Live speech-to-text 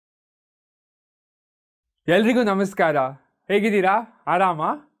ಎಲ್ರಿಗೂ ನಮಸ್ಕಾರ. ಹೇಗಿದ್ದೀರಾ? ಆರಾಮ?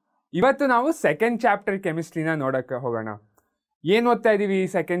 ಇವತ್ತು ನಾವು ಸೆಕೆಂಡ್ ಚಾಪ್ಟರ್ ಕೆಮಿಸ್ಟ್ರಿನ ನೋಡೋಕ್ಕೆ ಹೋಗೋಣ. ಏನು ಓದ್ತಾ ಇದ್ದೀವಿ ಈ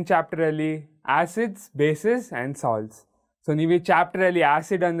second ಚಾಪ್ಟರಲ್ಲಿ? Acids, basis and salts. So ನೀವು ಈ ಚಾಪ್ಟರಲ್ಲಿ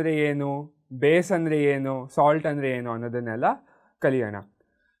ಆ್ಯಸಿಡ್ ಅಂದರೆ ಏನು, ಬೇಸ್ ಅಂದರೆ ಏನು, ಸಾಲ್ಟ್ ಅಂದರೆ ಏನು ಅನ್ನೋದನ್ನೆಲ್ಲ ಕಲಿಯೋಣ.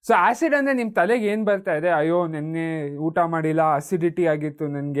 ಸೊ ಆ್ಯಸಿಡ್ ಅಂದರೆ ನಿಮ್ಮ ತಲೆಗೆ ಏನು ಬರ್ತಾ ಇದೆ? ಅಯ್ಯೋ ನೆನ್ನೆ ಊಟ ಮಾಡಿಲ್ಲ, ಅಸಿಡಿಟಿ ಆಗಿತ್ತು,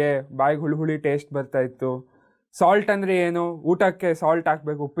 ನನಗೆ ಬಾಯಿಗೆ ಹುಳಿ ಹುಳಿ ಟೇಸ್ಟ್ ಬರ್ತಾ ಇತ್ತು. ಸಾಲ್ಟ್ ಅಂದರೆ ಏನು? ಊಟಕ್ಕೆ ಸಾಲ್ಟ್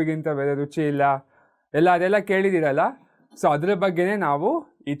ಹಾಕಬೇಕು, ಉಪ್ಪಿಗಿಂತ ಬೇರೆ ರುಚಿ ಇಲ್ಲ, ಅದೆಲ್ಲ ಕೇಳಿದ್ದೀರಲ್ಲ. ಸೊ ಅದ್ರ ಬಗ್ಗೆನೇ ನಾವು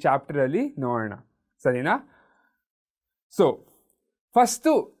ಈ ಚಾಪ್ಟರಲ್ಲಿ ನೋಡೋಣ, ಸರಿನಾ? So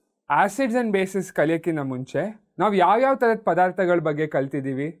first acids and basis ಕಲಿಯೋಕ್ಕಿಂತ ಮುಂಚೆ ನಾವು ಯಾವ್ಯಾವ ಥರದ ಪದಾರ್ಥಗಳ ಬಗ್ಗೆ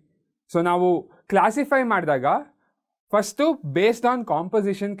ಕಲ್ತಿದ್ದೀವಿ. ಸೊ ನಾವು ಕ್ಲಾಸಿಫೈ ಮಾಡಿದಾಗ first based on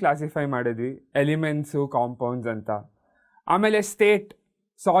composition classify ಮಾಡಿದ್ವಿ, ಎಲಿಮೆಂಟ್ಸು, ಕಾಂಪೌಂಡ್ಸ್ ಅಂತ. ಆಮೇಲೆ ಸ್ಟೇಟ್,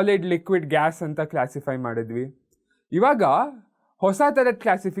 ಸಾಲಿಡ್, ಲಿಕ್ವಿಡ್, ಗ್ಯಾಸ್ ಅಂತ ಕ್ಲಾಸಿಫೈ ಮಾಡಿದ್ವಿ. ಇವಾಗ ಹೊಸ ಥರದ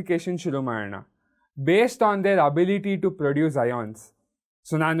ಕ್ಲಾಸಿಫಿಕೇಶನ್ ಶುರು ಮಾಡೋಣ, based on there ability to produce ions.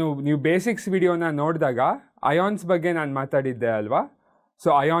 So ನೀವು ಬೇಸಿಕ್ಸ್ ವಿಡಿಯೋನ ನೋಡಿದಾಗ ಅಯಾನ್ಸ್ ಬಗ್ಗೆ ನಾನು ಮಾತಾಡಿದ್ದೆ ಅಲ್ವಾ? ಸೊ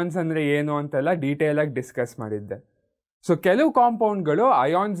ಅಯಾನ್ಸ್ ಅಂದರೆ ಏನು ಅಂತೆಲ್ಲ ಡೀಟೇಲಾಗಿ ಡಿಸ್ಕಸ್ ಮಾಡಿದ್ದೆ. ಸೊ ಕೆಲವು ಕಾಂಪೌಂಡ್ಗಳು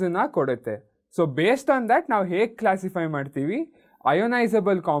ಅಯಾನ್ಸನ್ನ ಕೊಡುತ್ತೆ. ಸೊ ಬೇಸ್ಡ್ ಆನ್ ದ್ಯಾಟ್ ನಾವು ಹೇಗೆ ಕ್ಲಾಸಿಫೈ ಮಾಡ್ತೀವಿ,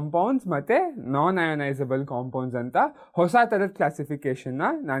 ಅಯೋನೈಸಬಲ್ ಕಾಂಪೌಂಡ್ಸ್ ಮತ್ತು ನಾನ್ ಅಯೋನೈಸಬಲ್ ಕಾಂಪೌಂಡ್ಸ್ ಅಂತ ಹೊಸ ಥರದ ಕ್ಲಾಸಿಫಿಕೇಷನ್ನ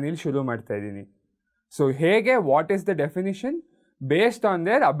ನಾನಿಲ್ಲಿ ಶುರು ಮಾಡ್ತಾ ಇದ್ದೀನಿ. ಸೊ ಹೇಗೆ, what is the definition? Based on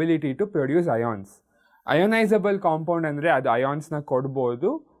there ability to produce ions. ಅಯೋನೈಸಬಲ್ compound ಅಂದರೆ ಅದು ಅಯಾನ್ಸ್ನ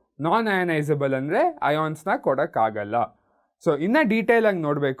ಕೊಡ್ಬೋದು, ನಾನ್ ಅಯೋನೈಸಬಲ್ ಅಂದರೆ ಅಯಾನ್ಸ್ನ ಕೊಡೋಕ್ಕಾಗಲ್ಲ. ಸೊ ಇನ್ನು ಡೀಟೇಲಾಗಿ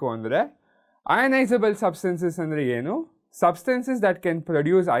ನೋಡಬೇಕು ಅಂದರೆ ಅಯೋನೈಸಬಲ್ ಸಬ್ಸ್ಟೆನ್ಸಸ್ ಅಂದರೆ ಏನು? Substances that can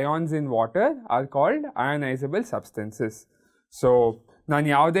produce ions in water are called ಅಯೋನೈಸಬಲ್ substances. So ನಾನು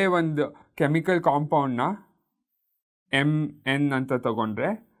ಯಾವುದೇ ಒಂದು ಕೆಮಿಕಲ್ ಕಾಂಪೌಂಡ್ನ MN ಅಂತ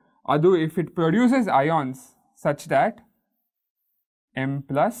ತಗೊಂಡ್ರೆ ಅದು if it produces ions such that M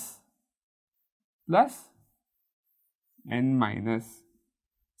plus N minus,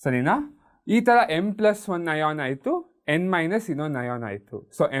 ಸರಿನಾ? ಈ ಥರ M+1 ಅಯಾನ್ ಆಯಿತು, N- ಇನ್ನೊಂದು ಅಯಾನ್ ಆಯಿತು.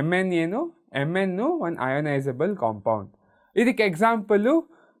 ಸೊ MN ಏನು? MN ಒಂದು ಅಯೋನೈಸಬಲ್ ಕಾಂಪೌಂಡ್. ಇದಕ್ಕೆ ಎಕ್ಸಾಂಪಲು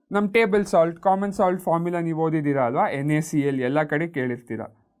ನಮ್ಮ table salt, common salt formula ನೀವು ಓದಿದ್ದೀರಾ ಅಲ್ವಾ? NaCl ಎಲ್ಲ ಕಡೆ ಕೇಳಿರ್ತೀರ.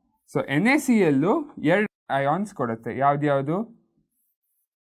 ಸೊ NaCl ಎರಡು ಅಯಾನ್ಸ್ ಕೊಡುತ್ತೆ. ಯಾವ್ದು?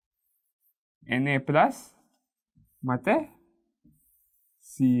 Na+ ಮತ್ತು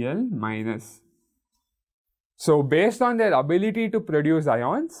Cl-. So based on there ability to produce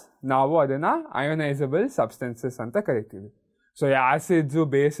ions ನಾವು ಅದನ್ನು ಅಯೋನೈಸಬಲ್ ಸಬ್ಸ್ಟೆನ್ಸಸ್ ಅಂತ ಕರಿತೀವಿ. So acids,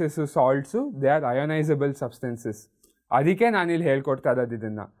 basis, ಸಾಲ್ಟ್ಸು they are ಅಯೋನೈಸಬಲ್ substances. ಅದಕ್ಕೆ ನಾನಿಲ್ಲಿ ಹೇಳ್ಕೊಡ್ತಾ ಇರೋದು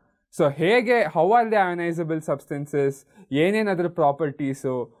ಇದನ್ನು. ಸೊ ಹೇಗೆ, ಹೌ ಆರ್ ದೇ ಅಯೋನೈಸಬಲ್ ಸಬ್ಸ್ಟೆನ್ಸಸ್, ಏನೇನು ಅದರ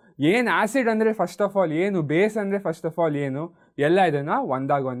ಪ್ರಾಪರ್ಟೀಸು, ಏನು ಆ್ಯಸಿಡ್ ಅಂದರೆ ಫಸ್ಟ್ ಆಫ್ ಆಲ್ ಏನು, ಬೇಸ್ ಅಂದರೆ ಫಸ್ಟ್ ಆಫ್ ಆಲ್ ಏನು, ಎಲ್ಲ ಇದನ್ನು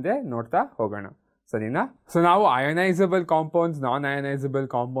ಒಂದಾಗೊಂದೇ ನೋಡ್ತಾ ಹೋಗೋಣ, ಸರಿನಾ? ಸೊ ನಾವು ಅಯೋನೈಸಬಲ್ ಕಾಂಪೌಂಡ್ಸ್, ನಾನ್ ಅಯೋನೈಸಬಲ್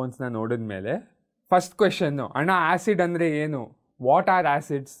ಕಾಂಪೌಂಡ್ಸ್ನ ನೋಡಿದ ಮೇಲೆ ಫಸ್ಟ್ ಕ್ವೆಶನ್ನು, ಅಣ್ಣ ಆ್ಯಸಿಡ್ ಅಂದರೆ ಏನು? What are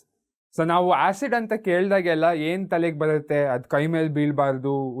acids? ಸೊ ನಾವು ಆ್ಯಸಿಡ್ ಅಂತ ಕೇಳಿದಾಗೆಲ್ಲ ಏನು ತಲೆಗೆ ಬರುತ್ತೆ? ಅದು ಕೈ ಮೇಲೆ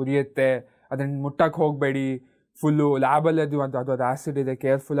ಬೀಳಬಾರ್ದು, ಉರಿಯುತ್ತೆ, ಅದನ್ನು ಮುಟ್ಟಕ್ಕೆ ಹೋಗಬೇಡಿ, ಫುಲ್ಲು ಲ್ಯಾಬಲ್ಲಿ ಅದು ಆ್ಯಸಿಡ್ ಇದೆ,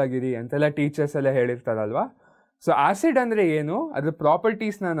 ಕೇರ್ಫುಲ್ಲಾಗಿರಿ ಅಂತೆಲ್ಲ ಟೀಚರ್ಸ್ ಎಲ್ಲ ಹೇಳಿರ್ತಾರಲ್ವ. ಸೊ ಆ್ಯಸಿಡ್ ಅಂದರೆ ಏನು, ಅದ್ರ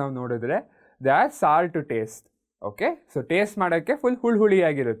ಪ್ರಾಪರ್ಟೀಸ್ನ ನಾವು ನೋಡಿದ್ರೆ they are sir to taste. Okay, so taste ಮಾಡೋಕ್ಕೆ ಫುಲ್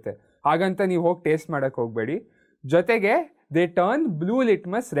ಹುಳಿಯಾಗಿರುತ್ತೆ, ಹಾಗಂತ ನೀವು ಹೋಗಿ ಟೇಸ್ಟ್ ಮಾಡೋಕ್ಕೆ ಹೋಗಬೇಡಿ. ಜೊತೆಗೆ they turn blue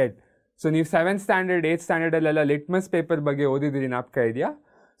litmus red. So ನೀವು 7th standard 8th ಸ್ಟ್ಯಾಂಡರ್ಡಲ್ಲೆಲ್ಲ litmus paper ಬಗ್ಗೆ ಓದಿದ್ದೀರಿ, ಜ್ಞಾಪಕ ಇದೆಯಾ?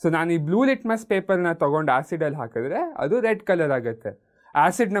 ಸೊ ನಾನು ಈ ಬ್ಲೂ ಲಿಟ್ಮಸ್ ಪೇಪರ್ನ ತೊಗೊಂಡು ಆ್ಯಸಿಡಲ್ಲಿ ಹಾಕಿದ್ರೆ ಅದು ರೆಡ್ ಕಲರ್ ಆಗುತ್ತೆ.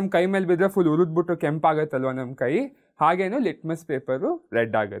 ಆ್ಯಸಿಡ್ ನಮ್ಮ ಕೈ ಮೇಲೆ ಬಿದ್ದರೆ ಫುಲ್ ಉರಿದ್ಬಿಟ್ಟು ಕೆಂಪಾಗುತ್ತಲ್ವ ನಮ್ಮ ಕೈ, ಹಾಗೇನು ಲಿಟ್ಮಸ್ ಪೇಪರು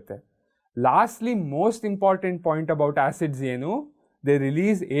ರೆಡ್ ಆಗುತ್ತೆ. Lastly most important point about acids ಏನು? They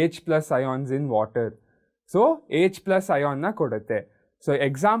release H+ ions in water. So H+ ಅಯಾನ್ನ ಕೊಡುತ್ತೆ. ಸೊ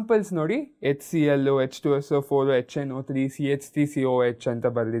ಎಕ್ಸಾಂಪಲ್ಸ್ ನೋಡಿ, HCl, H2SO4, HNO3, CH3COH ಅಂತ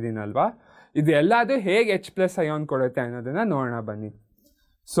ಬರೆದಿದ್ದೀನಲ್ವಾ? ಇದು ಎಲ್ಲದು ಹೇಗೆ H+ ಅಯಾನ್ ಕೊಡುತ್ತೆ ಅನ್ನೋದನ್ನು ನೋಡೋಣ ಬನ್ನಿ.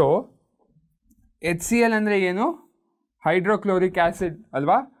 ಸೊ HCl ಅಂದರೆ ಏನು? ಹೈಡ್ರೋಕ್ಲೋರಿಕ್ ಆ್ಯಸಿಡ್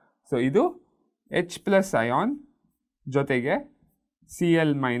ಅಲ್ವಾ? ಸೊ ಇದು H+ ಅಯಾನ್ ಜೊತೆಗೆ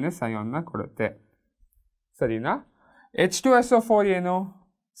Cl- ಅಯಾನ್ನ ಕೊಡುತ್ತೆ, ಸರಿನಾ? H2SO4 ಏನು?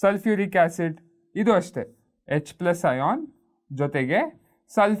 Sulphuric acid. ಇದು ಅಷ್ಟೇ, H+ ಅಯಾನ್ ಜೊತೆಗೆ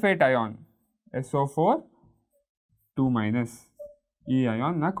ಸಲ್ಫೇಟ್ ಅಯಾನ್ SO4 2- ಈ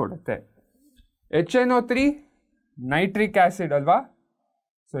ಅಯಾನ್ನ ಕೊಡುತ್ತೆ. HNO3 ನೈಟ್ರಿಕ್ ಆ್ಯಸಿಡ್ ಅಲ್ವಾ?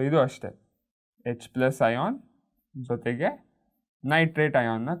 ಸೊ ಇದು ಅಷ್ಟೇ, H+ ಅಯಾನ್ ಜೊತೆಗೆ ನೈಟ್ರೇಟ್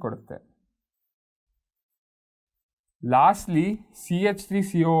ಅಯಾನ್ನ ಕೊಡುತ್ತೆ. Lastly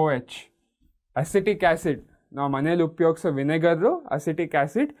CH3COOH acetic acid. ನಾವು ಮನೇಲಿ ಉಪಯೋಗಿಸೋ ವಿನೆಗರು ಅಸಿಟಿಕ್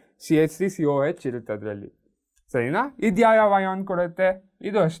ಆ್ಯಸಿಡ್, CH3COOH ಇರುತ್ತೆ ಅದರಲ್ಲಿ, ಸರಿನಾ? ಇದು ಯಾವ ಅಯಾನ್ ಕೊಡುತ್ತೆ?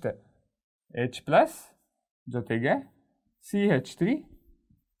 ಇದು ಅಷ್ಟೇ, H+ ಜೊತೆಗೆ CH3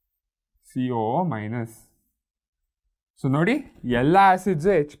 COO- ಸೊ ನೋಡಿ ಎಲ್ಲ ಆಸಿಡ್ಸು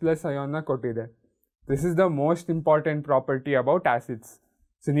H ಪ್ಲಸ್ ಅಯಾನ್ನ ಕೊಟ್ಟಿದೆ. This is the most important property about acids.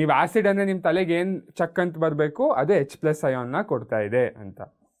 So ನೀವು ಆಸಿಡ್ ಅಂದರೆ ನಿಮ್ಮ ತಲೆಗೆ ಏನು ಚಕ್ ಅಂತ ಬರಬೇಕು, ಅದು H ಪ್ಲಸ್ ಅಯಾನ್ನ ಕೊಡ್ತಾ ಇದೆ ಅಂತ,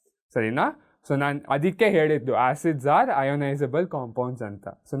 ಸರಿನಾ? ಸೊ ನಾನು ಅದಕ್ಕೆ ಹೇಳಿದ್ದು ಆಸಿಡ್ಸ್ ಆರ್ ಅಯೋನೈಸಬಲ್ ಕಾಂಪೌಂಡ್ಸ್ ಅಂತ.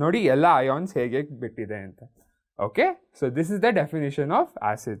 ಸೊ ನೋಡಿ ಎಲ್ಲ ಅಯಾನ್ಸ್ ಹೇಗೆ ಬಿಟ್ಟಿದೆ ಅಂತ. Okay, so this is the definition of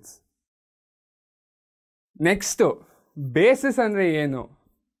acids. Next basis ಅಂದರೆ ಏನು?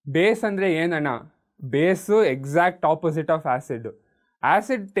 ಬೇಸ್ ಅಂದರೆ ಏನಣ್ಣ? ಬೇಸು exact opposite of acid.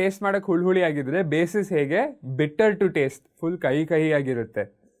 Acid taste ಮಾಡೋಕ್ಕೆ ಹುಳಿ ಆಗಿದ್ರೆ ಬೇಸಿಸ್ ಹೇಗೆ ಬಿಟ್ಟರ್ ಟು ಟೇಸ್ಟ್, ಫುಲ್ ಕಹಿ ಆಗಿರುತ್ತೆ.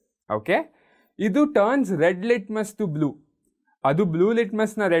 ಓಕೆ, ಇದು turns red litmus to blue. ಅದು ಬ್ಲೂ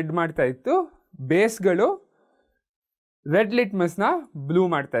ಲಿಟ್ಮಸ್ನ ರೆಡ್ ಮಾಡ್ತಾ ಇತ್ತು, ಬೇಸ್ಗಳು ರೆಡ್ ಲಿಟ್ಮಸ್ನ ಬ್ಲೂ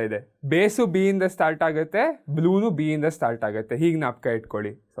ಮಾಡ್ತಾ ಇದೆ. ಬೇಸು ಬಿಯಿಂದ ಸ್ಟಾರ್ಟ್ ಆಗುತ್ತೆ, ಬ್ಲೂನು ಬಿಯಿಂದ ಸ್ಟಾರ್ಟ್ ಆಗುತ್ತೆ, ಹೀಗೆ ನಾಪ್ಕ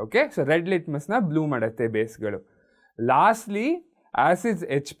ಇಟ್ಕೊಳ್ಳಿ. ಓಕೆ, ಸೊ ರೆಡ್ ಲಿಟ್ಮಸ್ನ ಬ್ಲೂ ಮಾಡುತ್ತೆ ಬೇಸ್ಗಳು. Lastly acids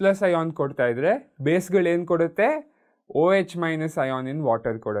H plus ion ಕೊಡ್ತಾ ಇದ್ರೆ ಬೇಸ್ಗಳು ಏನು ಕೊಡುತ್ತೆ? OH minus ion in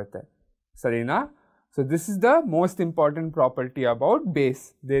water ಕೊಡುತ್ತೆ, ಸರಿನಾ? So this is the most important property about base.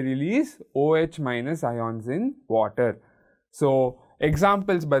 They release OH minus ions in water. So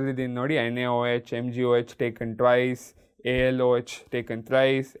examples ಬರೆದಿದ್ದೀನಿ ನೋಡಿ, NaOH, MgOH taken twice, AlOH taken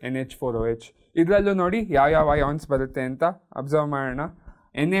thrice, NH4OH. ಇದರಲ್ಲೂ ನೋಡಿ ಯಾವ ions ಬರುತ್ತೆ ಅಂತ observe ಮಾಡೋಣ.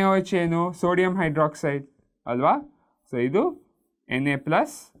 NaOH ಏನು? ಸೋಡಿಯಂ ಹೈಡ್ರಾಕ್ಸೈಡ್ ಅಲ್ವಾ? ಸೊ ಇದು Na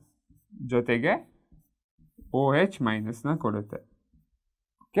ಪ್ಲಸ್ ಜೊತೆಗೆ OH ಮೈನಸ್ನ ಕೊಡುತ್ತೆ.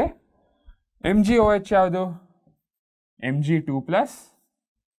 ಓಕೆ, MgOH ಯಾವುದು? Mg2 ಪ್ಲಸ್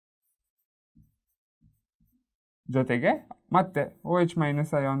ಜೊತೆಗೆ ಮತ್ತೆ OH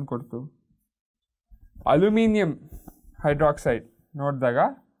ಮೈನಸ್ ಅಯಾನ್ ಕೊಡ್ತು. ಅಲ್ಯೂಮಿನಿಯಂ ಹೈಡ್ರಾಕ್ಸೈಡ್ ನೋಡಿದಾಗ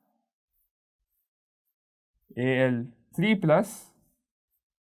Al3 ಪ್ಲಸ್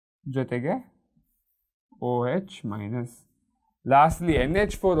ಜೊತೆಗೆ OH minus. Lastly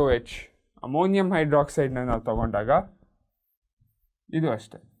NH4OH ammonium ಹೈಡ್ರಾಕ್ಸೈಡ್ನ ನಾವು ತಗೊಂಡಾಗ ಇದು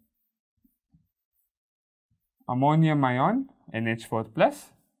ಅಷ್ಟೆ, ಅಮೋನಿಯಂ ಅಯಾನ್ NH4 ಪ್ಲಸ್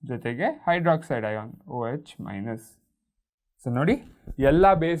ಜೊತೆಗೆ hydroxide ion OH minus. So ನೋಡಿ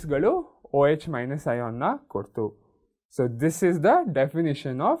ಎಲ್ಲ ಬೇಸ್ಗಳು OH ಮೈನಸ್ ಅಯಾನ್ನ ಕೊಡ್ತು. So this is the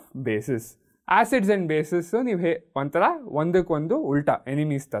definition of basis. Acids and basis ನೀವು ಒಂಥರ ಒಂದಕ್ಕೊಂದು ಉಲ್ಟಾ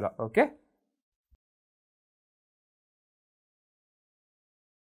ಎನಿಮೀಸ್ ಥರ. ಓಕೆ.